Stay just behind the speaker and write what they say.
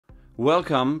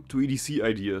Welcome to EDC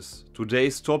Ideas.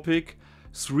 Today's topic: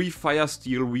 3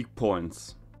 Firesteel weak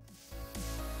points.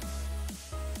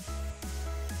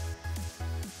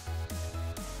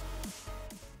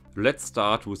 Let's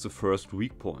start with the first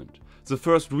weak point. The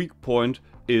first weak point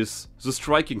is the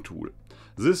striking tool.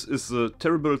 This is a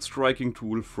terrible striking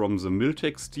tool from the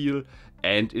Miltech steel,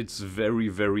 and it's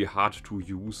very hard to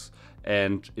use,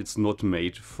 and it's not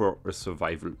made for a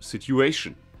survival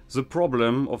situation. The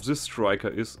problem of this striker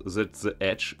is that the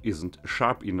edge isn't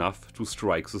sharp enough to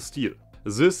strike the steel.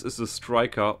 This is the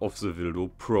striker of the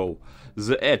Wildo Pro.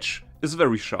 The edge is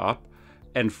very sharp,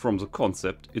 and from the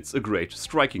concept it's a great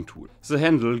striking tool. The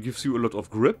handle gives you a lot of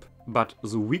grip, but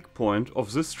the weak point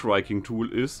of this striking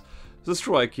tool is the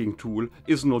striking tool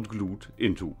is not glued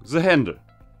into the handle.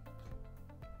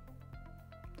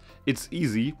 It's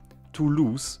easy to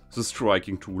lose the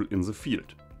striking tool in the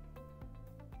field.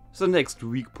 The next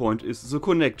weak point is the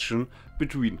connection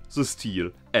between the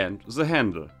steel and the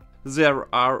handle.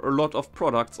 There are a lot of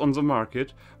products on the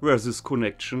market where this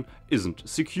connection isn't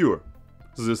secure.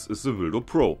 This is the Wildo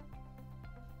Pro.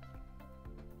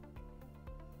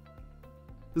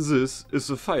 This is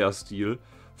the Firesteel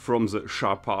from the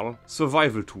Sharpal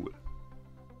survival tool.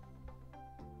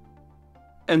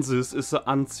 And this is the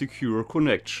unsecure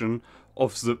connection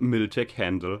of the Miltech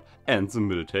handle and the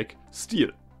Miltech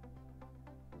steel.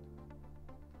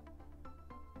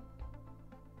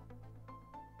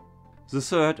 The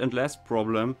third and last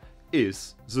problem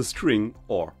is the string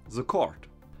or the cord.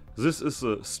 This is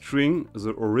the string,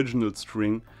 the original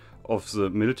string of the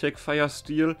Miltech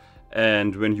Firesteel,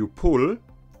 and when you pull,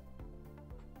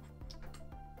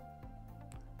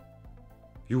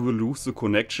 you will lose the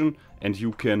connection and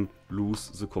you can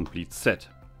lose the complete set.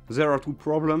 There are two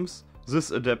problems.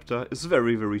 This adapter is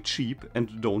very cheap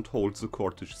and don't hold the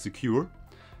cordage secure.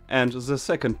 And the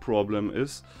second problem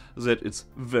is that it's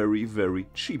very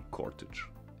cheap cordage.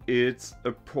 It's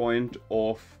a point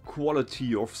of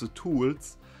quality of the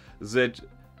tools that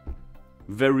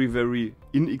very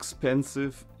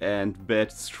inexpensive and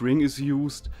bad string is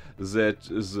used, that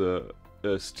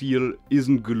the steel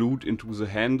isn't glued into the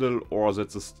handle, or that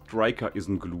the striker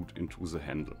isn't glued into the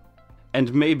handle.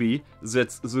 And maybe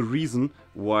that's the reason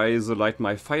why the Light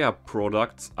My Fire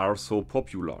products are so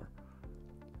popular.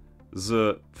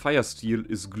 The Firesteel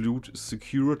is glued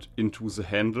secured into the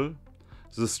handle,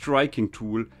 the striking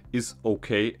tool is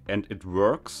okay and it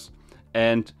works,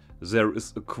 and there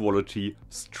is a quality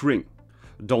string.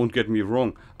 Don't get me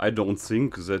wrong, I don't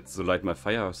think that the Light My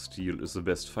Fire steel is the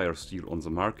best Firesteel on the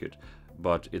market,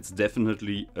 but it's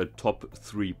definitely a top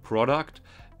 3 product,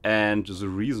 and the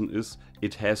reason is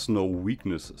it has no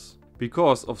weaknesses.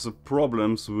 Because of the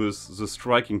problems with the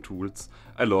striking tools,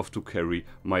 I love to carry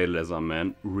my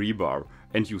Leatherman rebar.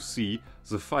 And you see,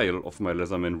 the file of my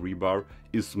Leatherman rebar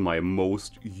is my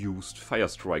most used fire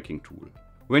striking tool.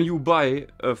 When you buy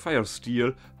a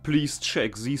Firesteel, please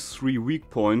check these 3 weak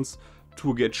points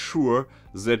to get sure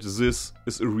that this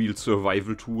is a real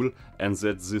survival tool and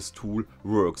that this tool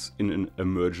works in an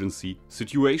emergency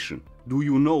situation. Do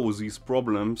you know these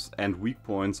problems and weak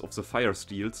points of the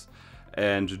Firesteels?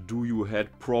 And do you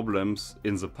had problems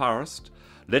in the past?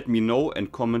 Let me know and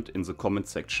comment in the comment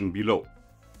section below.